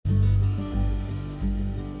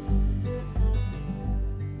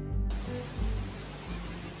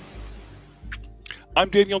I'm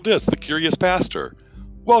Daniel Diss, the Curious Pastor.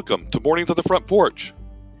 Welcome to Mornings on the Front Porch.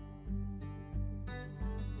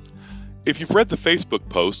 If you've read the Facebook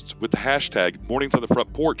posts with the hashtag Mornings on the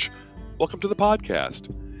Front Porch, welcome to the podcast.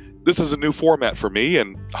 This is a new format for me,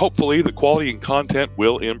 and hopefully the quality and content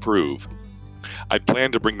will improve. I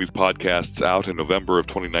planned to bring these podcasts out in November of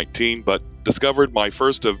 2019, but discovered my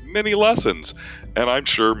first of many lessons, and I'm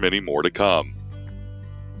sure many more to come.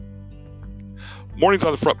 Mornings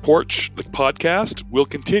on the Front Porch, the podcast, will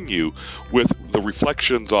continue with the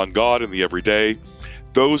reflections on God in the everyday.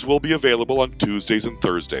 Those will be available on Tuesdays and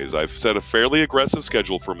Thursdays. I've set a fairly aggressive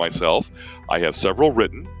schedule for myself. I have several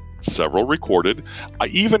written, several recorded. I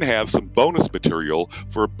even have some bonus material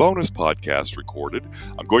for a bonus podcast recorded.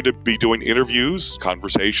 I'm going to be doing interviews,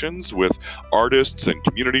 conversations with artists and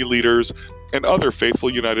community leaders and other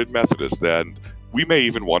faithful United Methodists. And we may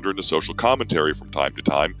even wander into social commentary from time to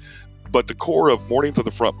time. But the core of Mornings on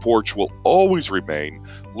the Front Porch will always remain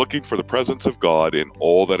looking for the presence of God in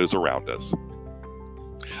all that is around us.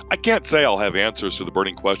 I can't say I'll have answers to the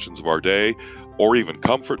burning questions of our day or even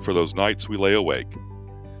comfort for those nights we lay awake.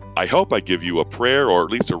 I hope I give you a prayer or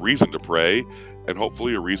at least a reason to pray and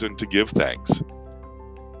hopefully a reason to give thanks.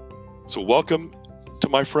 So welcome to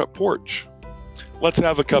my front porch. Let's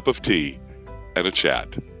have a cup of tea and a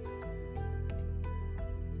chat.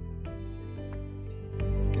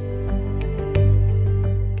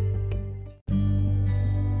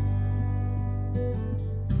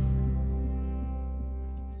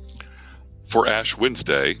 For Ash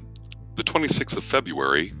Wednesday, the 26th of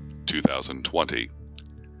February, 2020.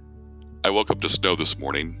 I woke up to snow this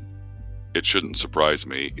morning. It shouldn't surprise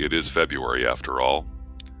me. It is February after all.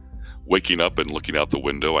 Waking up and looking out the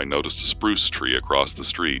window, I noticed a spruce tree across the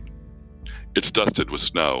street. It's dusted with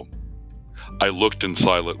snow. I looked in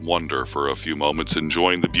silent wonder for a few moments,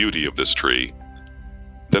 enjoying the beauty of this tree.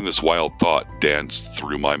 Then this wild thought danced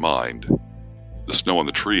through my mind. The snow on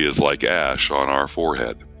the tree is like ash on our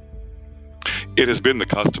forehead. It has been the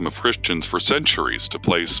custom of Christians for centuries to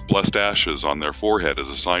place blessed ashes on their forehead as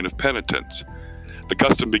a sign of penitence. The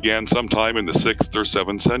custom began sometime in the 6th or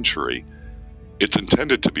 7th century. It's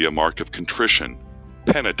intended to be a mark of contrition,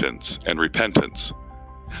 penitence, and repentance.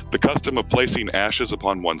 The custom of placing ashes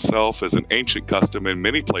upon oneself is an ancient custom in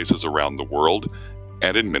many places around the world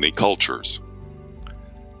and in many cultures.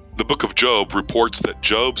 The book of Job reports that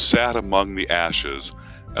Job sat among the ashes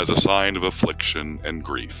as a sign of affliction and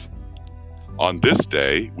grief. On this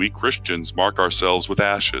day, we Christians mark ourselves with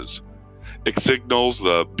ashes. It signals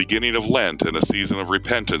the beginning of Lent and a season of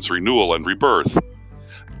repentance, renewal, and rebirth.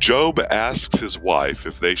 Job asks his wife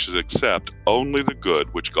if they should accept only the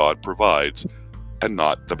good which God provides and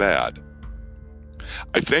not the bad.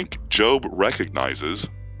 I think Job recognizes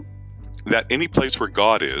that any place where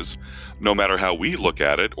God is, no matter how we look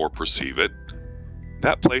at it or perceive it,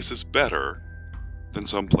 that place is better than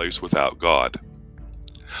some place without God.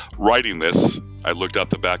 Writing this, I looked out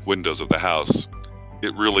the back windows of the house.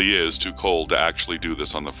 It really is too cold to actually do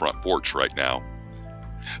this on the front porch right now.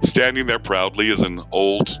 Standing there proudly is an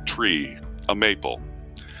old tree, a maple.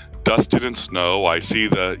 Dusted in snow, I see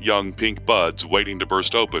the young pink buds waiting to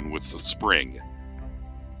burst open with the spring.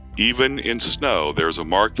 Even in snow, there's a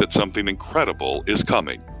mark that something incredible is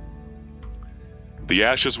coming. The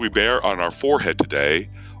ashes we bear on our forehead today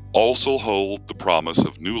also hold the promise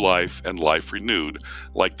of new life and life renewed,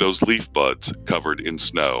 like those leaf buds covered in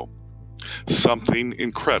snow. Something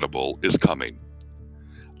incredible is coming.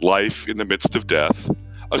 Life in the midst of death,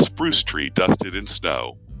 a spruce tree dusted in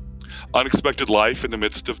snow. Unexpected life in the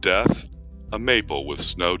midst of death, a maple with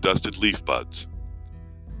snow-dusted leaf buds.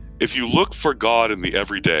 If you look for God in the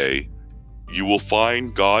everyday, you will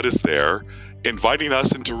find God is there, inviting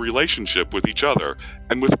us into relationship with each other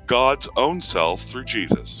and with God's own self through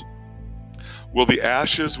Jesus. Will the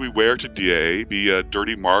ashes we wear today be a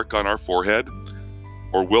dirty mark on our forehead,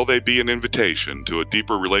 or will they be an invitation to a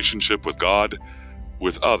deeper relationship with God,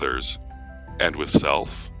 with others, and with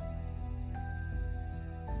self?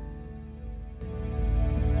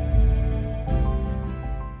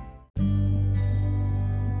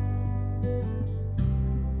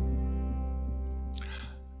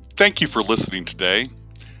 Thank you for listening today.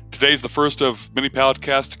 Today's the first of many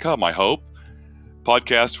podcasts to come, I hope.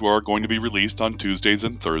 Podcasts are going to be released on Tuesdays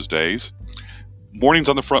and Thursdays. Mornings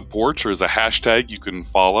on the Front Porch is a hashtag you can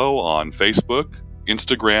follow on Facebook,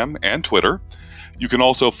 Instagram, and Twitter. You can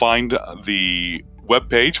also find the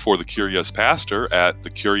webpage for The Curious Pastor at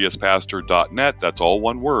thecuriouspastor.net. That's all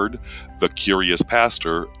one word,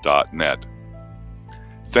 thecuriouspastor.net.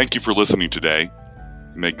 Thank you for listening today.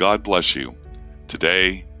 May God bless you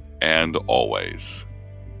today and always.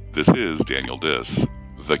 This is Daniel Diss,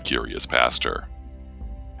 the Curious Pastor.